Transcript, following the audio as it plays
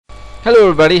Hello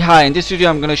everybody, hi. In this video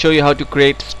I'm going to show you how to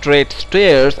create straight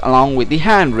stairs along with the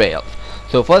handrails.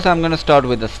 So first I'm going to start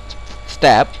with the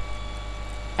step,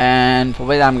 and for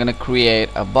which I'm going to create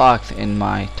a box in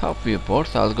my top viewport.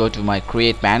 So I'll go to my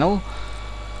create panel,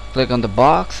 click on the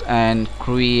box and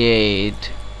create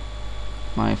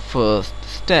my first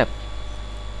step,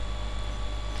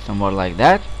 somewhat like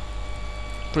that.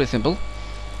 Pretty simple.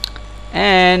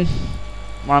 And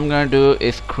what I'm going to do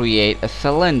is create a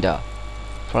cylinder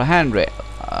for a handrail,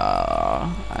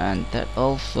 and that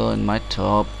also in my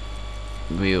top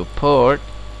viewport,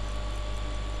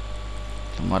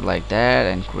 somewhat like that,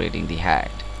 and creating the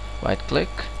height. Right click.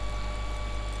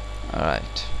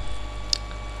 Alright,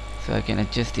 so I can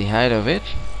adjust the height of it,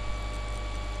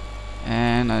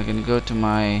 and I can go to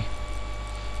my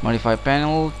modify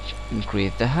panel,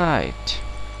 increase the height,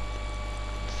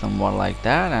 somewhat like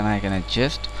that, and I can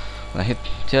adjust. I hit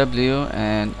W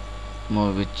and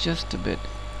move it just a bit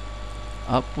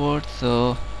upward.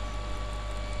 So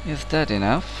is that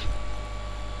enough?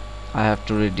 I have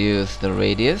to reduce the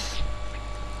radius.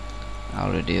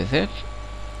 I'll reduce it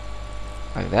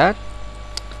like that,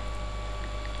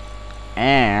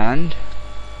 and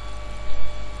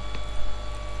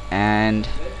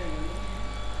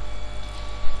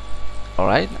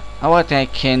alright, now what I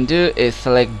can do is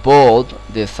select both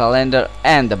the cylinder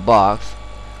and the box.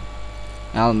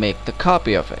 I'll make the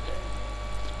copy of it.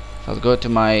 So I'll go to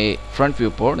my front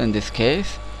viewport, in this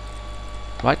case,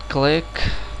 right click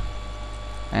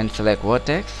and select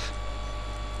vertex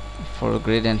for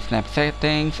grid and snap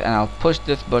settings, and I'll push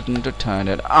this button to turn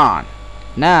it on.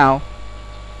 Now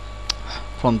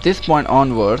from this point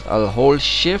onwards, I'll hold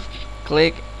shift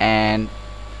click and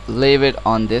leave it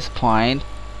on this point.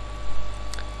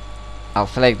 I'll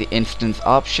select the instance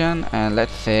option and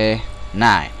let's say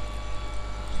 9,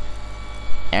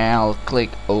 and I'll click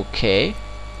OK.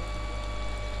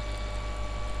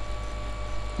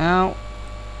 Now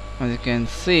as you can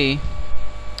see,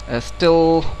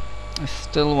 still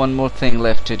one more thing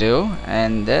left to do,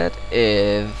 and that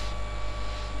is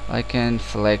I can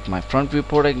select my front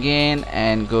viewport again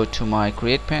and go to my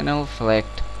create panel,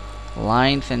 select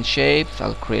lines and shapes.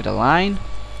 I'll create a line.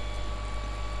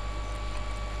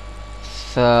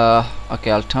 So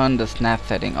okay, I'll turn the snap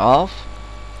setting off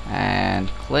and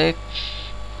click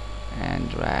and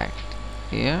drag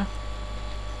here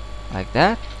like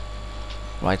that.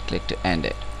 Right click to end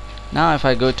it. Now if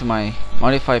I go to my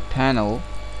modify panel,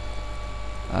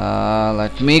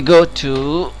 let me go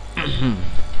to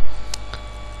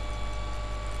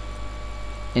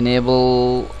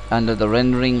enable under the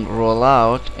rendering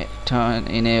rollout, turn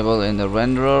enable in the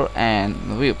renderer and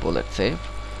the viewport, let's say,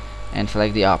 and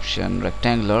select the option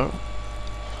rectangular.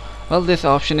 Well, this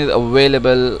option is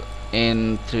available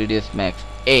in 3ds Max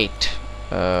 8,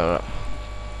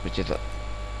 which is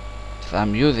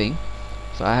I'm using.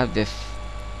 So I have this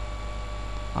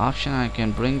option. I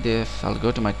can bring this, I'll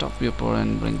go to my top viewport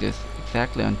and bring this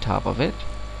exactly on top of it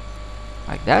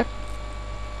like that.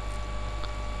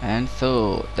 And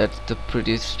so that's the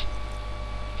pretty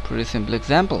simple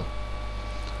example.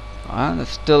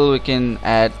 Still we can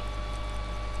add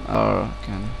or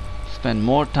can spend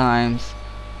more times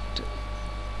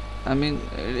I mean,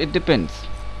 it depends.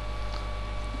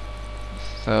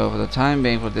 So for the time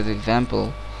being, for this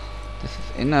example, this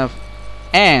is enough.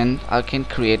 And I can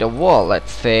create a wall,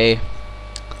 let's say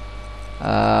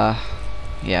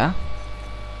yeah,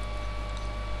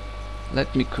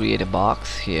 let me create a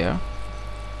box here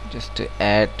just to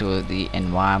add to the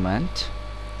environment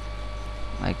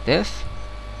like this,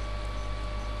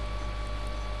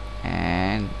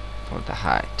 and for the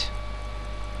height,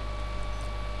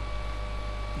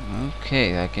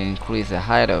 okay, I can increase the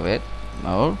height of it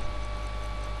more.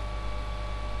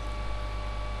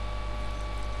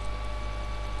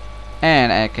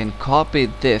 And I can copy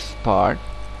this part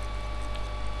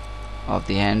of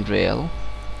the handrail.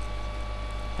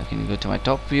 I can go to my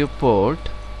top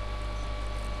viewport,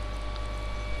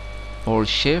 hold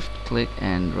shift click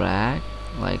and drag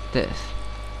like this.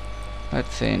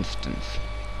 Let's say instance.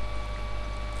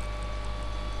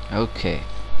 Okay,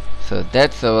 so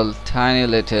that's a tiny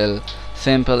little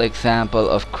simple example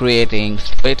of creating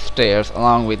straight stairs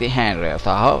along with the handrails.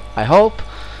 So I hope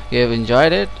you have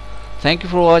enjoyed it. Thank you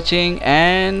for watching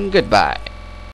and goodbye.